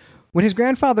say. When his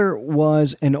grandfather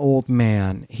was an old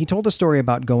man, he told a story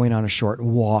about going on a short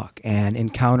walk and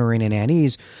encountering an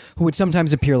Anise who would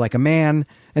sometimes appear like a man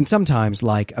and sometimes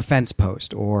like a fence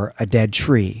post or a dead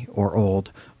tree or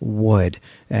old wood.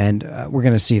 And we're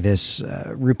going to see this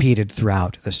repeated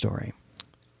throughout the story.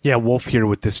 Yeah, Wolf here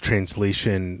with this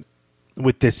translation,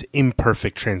 with this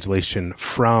imperfect translation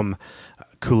from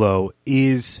Coulot,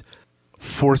 is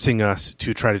forcing us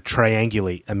to try to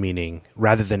triangulate a meaning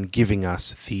rather than giving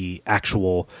us the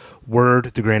actual word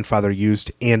the grandfather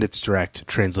used and its direct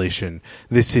translation.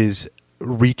 This is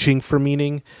reaching for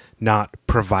meaning, not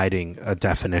providing a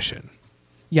definition.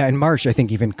 Yeah, and Marsh, I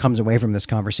think, even comes away from this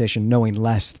conversation knowing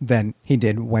less than he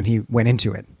did when he went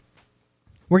into it.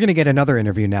 We're going to get another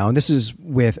interview now, and this is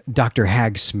with Dr.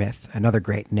 Hagsmith, another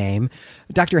great name.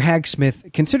 Dr.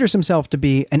 Hagsmith considers himself to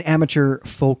be an amateur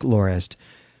folklorist.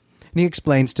 And he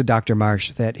explains to Dr.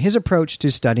 Marsh that his approach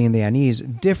to studying the Anise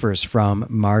differs from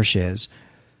Marsh's.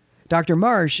 Dr.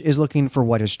 Marsh is looking for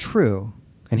what is true,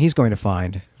 and he's going to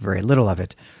find very little of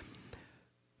it.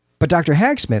 But Dr.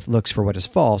 Hagsmith looks for what is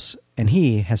false, and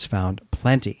he has found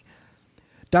plenty.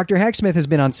 Dr. Hagsmith has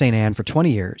been on St. Anne for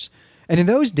 20 years, and in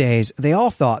those days, they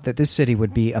all thought that this city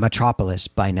would be a metropolis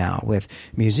by now, with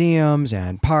museums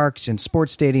and parks and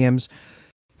sports stadiums.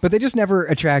 But they just never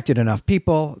attracted enough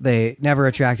people, they never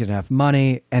attracted enough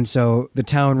money, and so the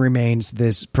town remains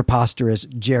this preposterous,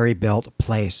 jerry-built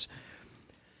place.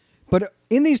 But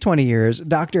in these 20 years,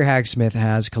 Dr. Hagsmith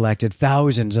has collected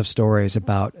thousands of stories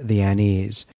about the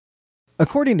Anise.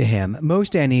 According to him,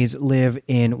 most Anise live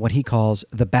in what he calls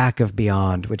the back of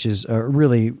beyond, which is a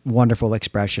really wonderful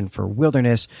expression for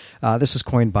wilderness. This was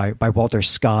coined by Walter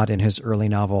Scott in his early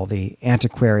novel, The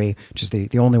Antiquary, which is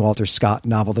the only Walter Scott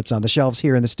novel that's on the shelves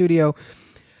here in the studio.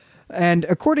 And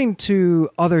according to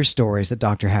other stories that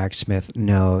Dr. Hagsmith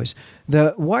knows,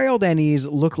 the wild Anise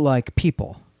look like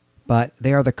people, but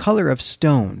they are the color of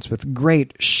stones with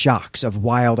great shocks of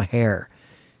wild hair,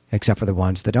 except for the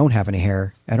ones that don't have any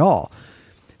hair at all.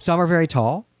 Some are very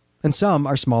tall, and some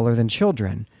are smaller than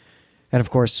children. And of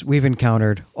course, we've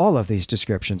encountered all of these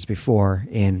descriptions before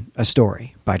in A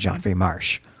Story by John V.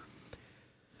 Marsh.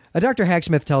 Dr.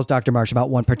 Hagsmith tells Dr. Marsh about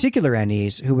one particular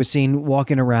Anise who was seen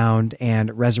walking around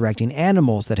and resurrecting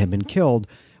animals that had been killed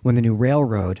when the new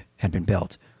railroad had been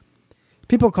built.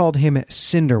 People called him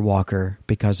Cinder Walker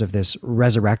because of this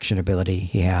resurrection ability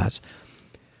he has.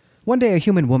 One day, a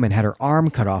human woman had her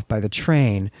arm cut off by the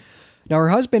train. Now, her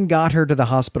husband got her to the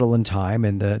hospital in time,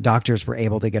 and the doctors were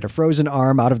able to get a frozen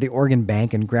arm out of the organ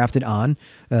bank and graft it on.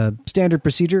 Standard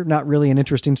procedure, not really an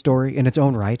interesting story in its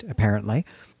own right, apparently.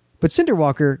 But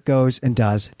Cinderwalker goes and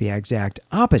does the exact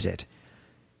opposite.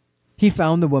 He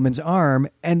found the woman's arm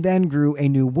and then grew a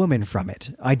new woman from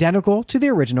it, identical to the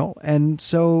original, and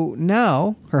so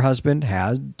now her husband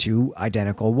had two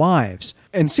identical wives.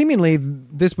 And seemingly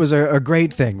this was a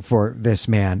great thing for this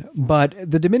man, but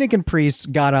the Dominican priests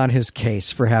got on his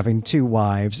case for having two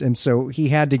wives, and so he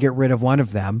had to get rid of one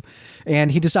of them,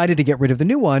 and he decided to get rid of the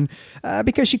new one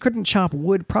because she couldn't chop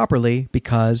wood properly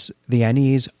because the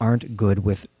Anise aren't good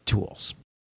with tools.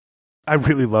 I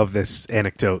really love this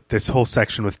anecdote. This whole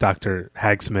section with Dr.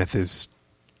 Hagsmith is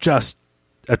just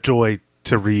a joy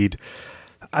to read.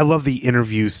 I love the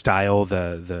interview style,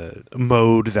 the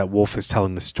mode that Wolf is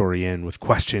telling the story in with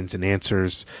questions and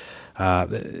answers,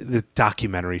 the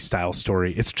documentary style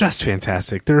story. It's just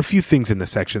fantastic. There are a few things in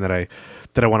this section that I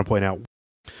want to point out.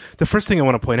 The first thing I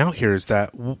want to point out here is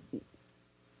that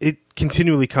it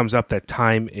continually comes up that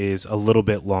time is a little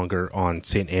bit longer on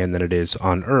St. Anne than it is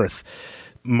on Earth.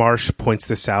 Marsh points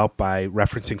this out by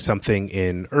referencing something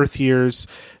in Earth years,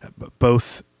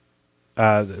 both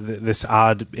this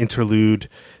odd interlude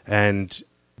and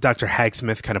Dr.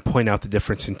 Hagsmith kind of point out the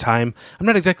difference in time. I'm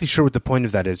not exactly sure what the point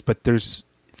of that is, but there's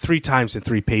 3 times in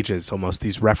 3 pages almost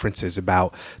these references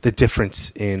about the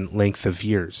difference in length of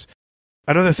years.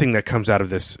 Another thing that comes out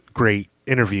of this great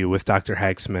interview with Dr.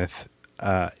 Hagsmith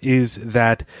is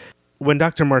that when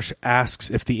Dr. Marsh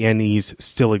asks if the Annies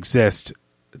still exist,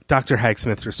 Dr.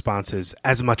 Hagsmith's response is,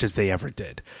 as much as they ever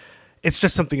did. It's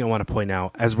just something I want to point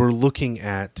out as we're looking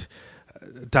at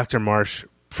Dr. Marsh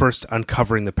first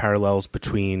uncovering the parallels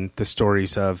between the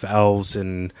stories of elves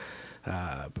and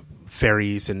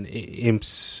fairies and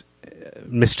imps,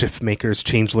 mischief makers,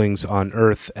 changelings on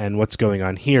Earth, and what's going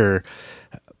on here.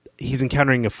 He's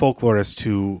encountering a folklorist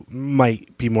who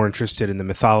might be more interested in the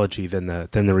mythology than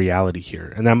the reality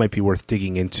here, and that might be worth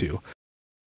digging into.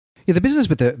 Yeah, the business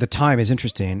with the time is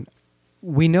interesting.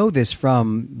 We know this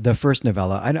from the first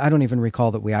novella. I don't even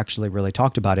recall that we actually really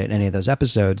talked about it in any of those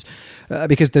episodes,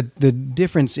 because the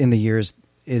difference in the years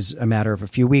is a matter of a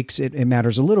few weeks. It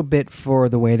matters a little bit for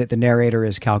the way that the narrator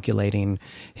is calculating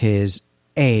his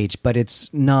age, but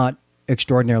it's not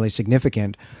extraordinarily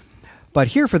significant. But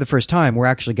here, for the first time, we're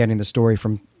actually getting the story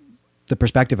from the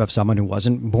perspective of someone who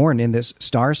wasn't born in this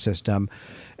star system.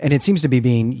 And it seems to be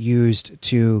being used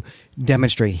to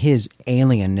demonstrate his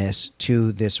alienness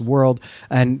to this world,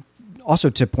 and also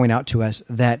to point out to us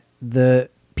that the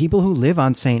people who live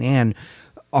on St. Anne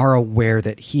are aware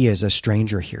that he is a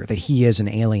stranger here, that he is an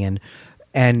alien,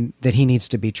 and that he needs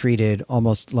to be treated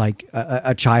almost like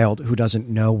a child who doesn't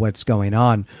know what's going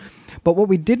on. But what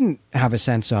we didn't have a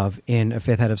sense of in A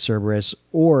Fifth Head of Cerberus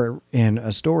or in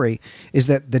a story is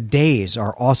that the days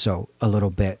are also a little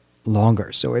bit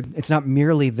longer. So it's not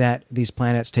merely that these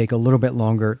planets take a little bit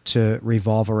longer to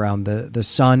revolve around the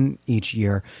sun each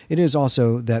year. It is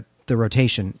also that the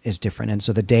rotation is different. And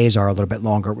so the days are a little bit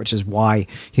longer, which is why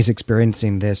he's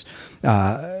experiencing this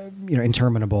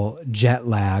interminable jet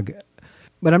lag.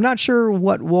 But I'm not sure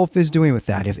what Wolf is doing with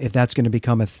that, if that's going to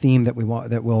become a theme that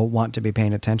we'll want to be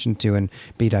paying attention to and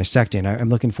be dissecting. I'm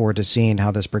looking forward to seeing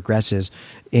how this progresses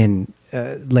in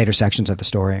later sections of the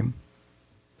story.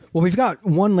 Well, we've got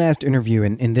one last interview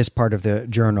in this part of the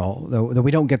journal, though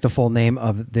we don't get the full name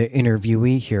of the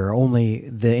interviewee here, only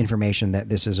the information that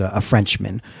this is a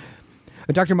Frenchman.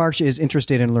 Dr. Marsh is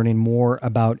interested in learning more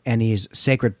about Annie's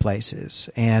sacred places,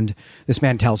 and this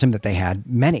man tells him that they had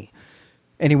many.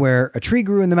 Anywhere a tree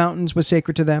grew in the mountains was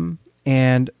sacred to them,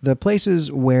 and the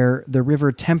places where the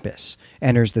river Tempest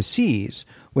enters the seas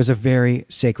was a very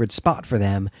sacred spot for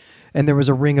them, and there was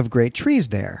a ring of great trees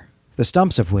there, the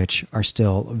stumps of which are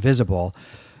still visible.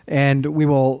 And we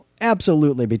will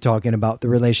absolutely be talking about the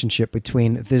relationship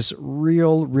between this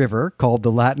real river, called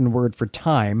the Latin word for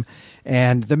time,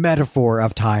 and the metaphor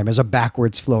of time as a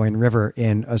backwards flowing river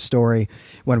in a story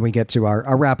when we get to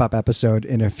our wrap-up episode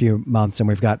in a few months, and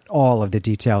we've got all of the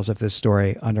details of this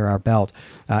story under our belt.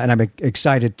 And I'm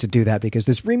excited to do that because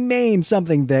this remains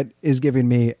something that is giving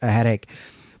me a headache.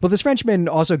 Well, this Frenchman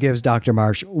also gives Dr.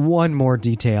 Marsh one more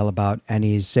detail about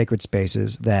Annie's sacred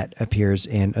spaces that appears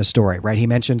in a story, right? He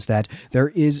mentions that there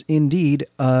is indeed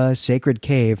a sacred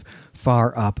cave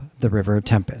far up the river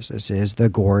Tempest. This is the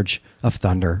Gorge of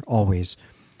Thunder, always.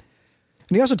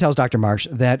 And he also tells Dr. Marsh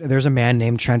that there's a man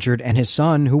named Trenchard and his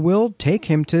son who will take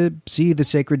him to see the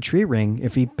sacred tree ring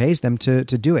if he pays them to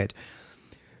do it.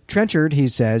 Trenchard, he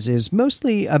says, is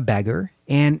mostly a beggar,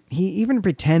 and he even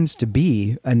pretends to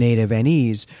be a native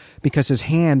Annese because his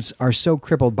hands are so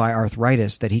crippled by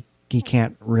arthritis that he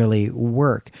can't really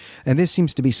work. And this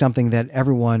seems to be something that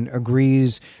everyone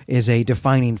agrees is a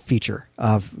defining feature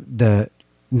of the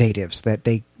natives, that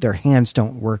their hands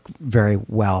don't work very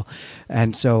well.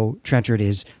 And so Trenchard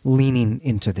is leaning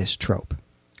into this trope.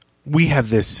 We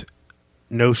have this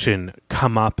notion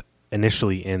come up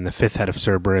initially in The Fifth Head of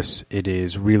Cerberus. It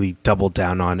is really doubled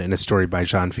down on in a story by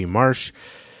Jean V. Marsh,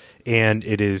 and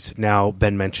it has now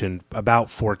been mentioned about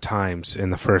 4 times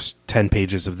in the first 10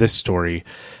 pages of this story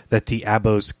that the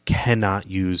Abos cannot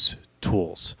use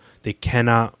tools. They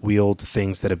cannot wield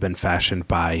things that have been fashioned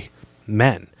by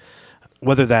men.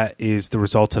 Whether that is the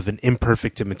result of an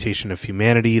imperfect imitation of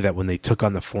humanity, that when they took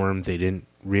on the form they didn't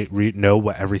know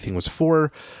what everything was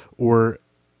for, or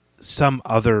some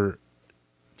other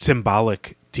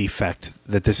symbolic defect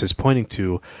that this is pointing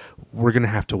to, we're going to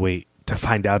have to wait to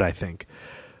find out, I think.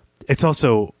 It's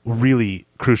also really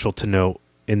crucial to note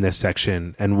in this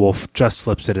section, and Wolf just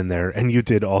slips it in there, and you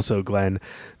did also, Glenn,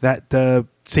 that the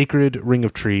sacred ring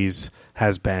of trees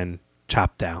has been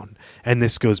chopped down. And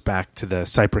this goes back to the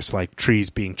cypress-like trees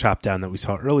being chopped down that we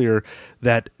saw earlier,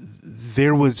 that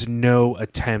there was no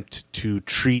attempt to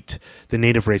treat the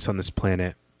native race on this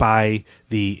planet by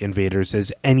the invaders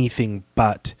as anything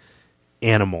but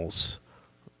animals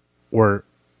or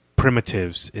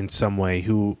primitives in some way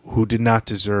who did not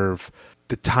deserve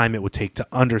the time it would take to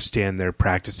understand their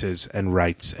practices and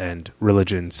rites and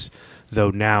religions, though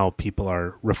now people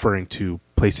are referring to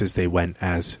places they went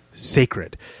as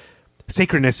sacred.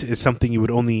 Sacredness is something you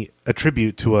would only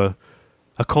attribute to a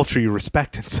culture you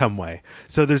respect in some way.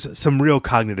 So there's some real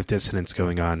cognitive dissonance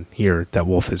going on here that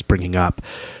Wolf is bringing up.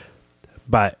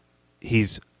 But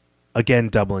he's, again,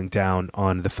 doubling down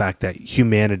on the fact that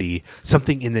humanity,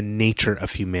 something in the nature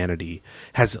of humanity,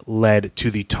 has led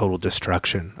to the total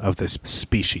destruction of this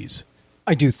species.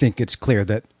 I do think it's clear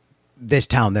that this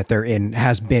town that they're in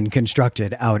has been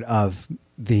constructed out of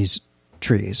these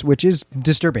trees, which is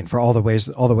disturbing for all the ways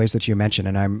that you mentioned,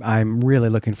 and I'm really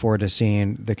looking forward to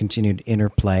seeing the continued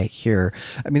interplay here.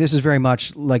 I mean, this is very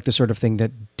much like the sort of thing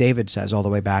that David says all the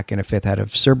way back in A Fifth Head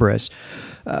of Cerberus.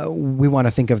 We want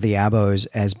to think of the Abos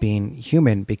as being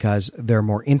human because they're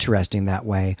more interesting that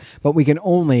way, but we can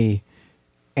only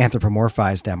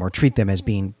anthropomorphize them or treat them as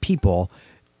being people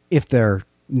if they're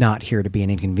not here to be an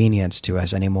inconvenience to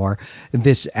us anymore.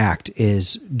 This act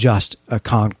is just a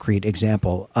concrete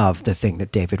example of the thing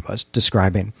that David was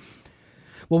describing.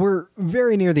 Well, we're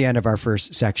very near the end of our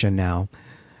first section now.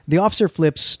 The officer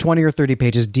flips 20 or 30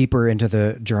 pages deeper into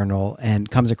the journal and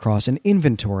comes across an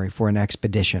inventory for an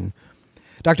expedition.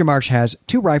 Dr. Marsh has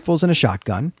 2 rifles and a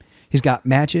shotgun. He's got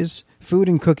matches, food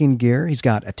and cooking gear. He's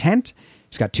got a tent.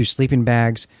 He's got 2 sleeping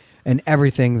bags, and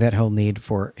everything that he'll need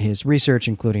for his research,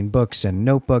 including books and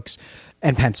notebooks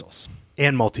and pencils.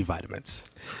 And multivitamins.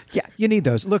 Yeah, you need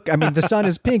those. Look, I mean, the sun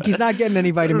is pink. He's not getting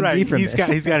any vitamin D from this.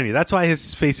 He's got any. That's why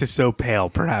his face is so pale,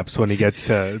 perhaps, when he gets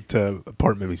to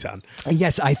Port Mimisan.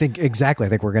 Yes, I think exactly. I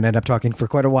think we're going to end up talking for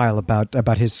quite a while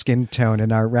about his skin tone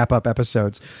in our wrap-up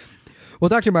episodes. Well,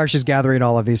 Dr. Marsh is gathering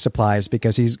all of these supplies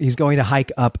because he's going to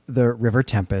hike up the River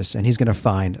Tempest, and he's going to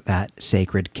find that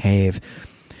sacred cave.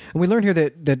 And we learn here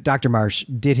that Dr. Marsh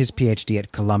did his PhD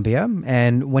at Columbia,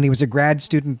 and when he was a grad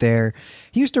student there,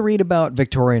 he used to read about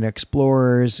Victorian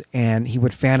explorers, and he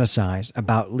would fantasize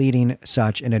about leading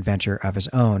such an adventure of his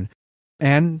own.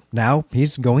 And now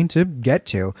he's going to get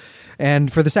to.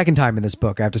 And for the second time in this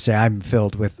book, I have to say I'm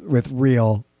filled with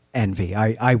real envy.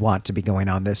 I want to be going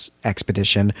on this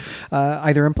expedition,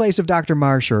 either in place of Dr.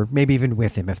 Marsh or maybe even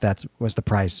with him if that was the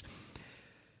price.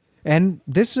 And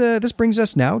this brings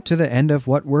us now to the end of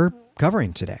what we're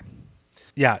covering today.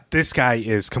 Yeah, this guy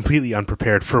is completely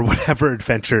unprepared for whatever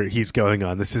adventure he's going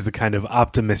on. This is the kind of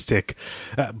optimistic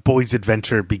boy's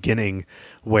adventure beginning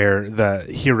where the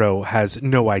hero has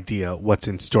no idea what's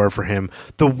in store for him.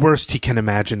 The worst he can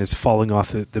imagine is falling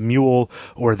off the mule,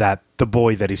 or that the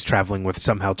boy that he's traveling with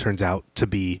somehow turns out to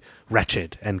be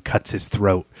wretched and cuts his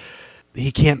throat.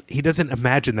 He doesn't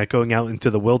imagine that going out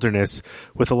into the wilderness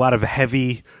with a lot of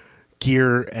heavy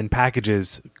gear and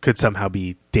packages could somehow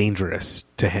be dangerous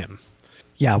to him.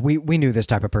 Yeah, we knew this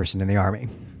type of person in the Army.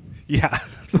 Yeah,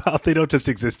 well, they don't just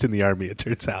exist in the Army, it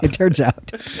turns out. It turns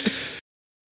out.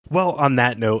 Well, on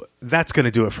that note, that's going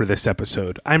to do it for this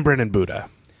episode. I'm Brennan Buddha.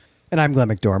 And I'm Glenn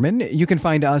McDorman. You can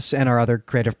find us and our other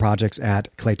creative projects at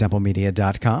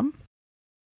claytemplemedia.com.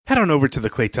 Head on over to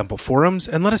the Clay Temple forums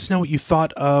and let us know what you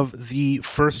thought of the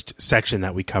first section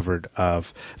that we covered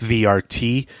of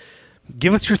V.R.T.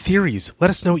 Give us your theories.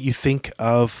 Let us know what you think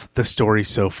of the story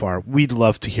so far. We'd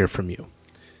love to hear from you.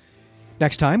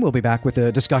 Next time, we'll be back with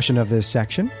a discussion of this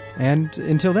section. And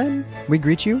until then, we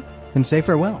greet you and say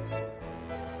farewell.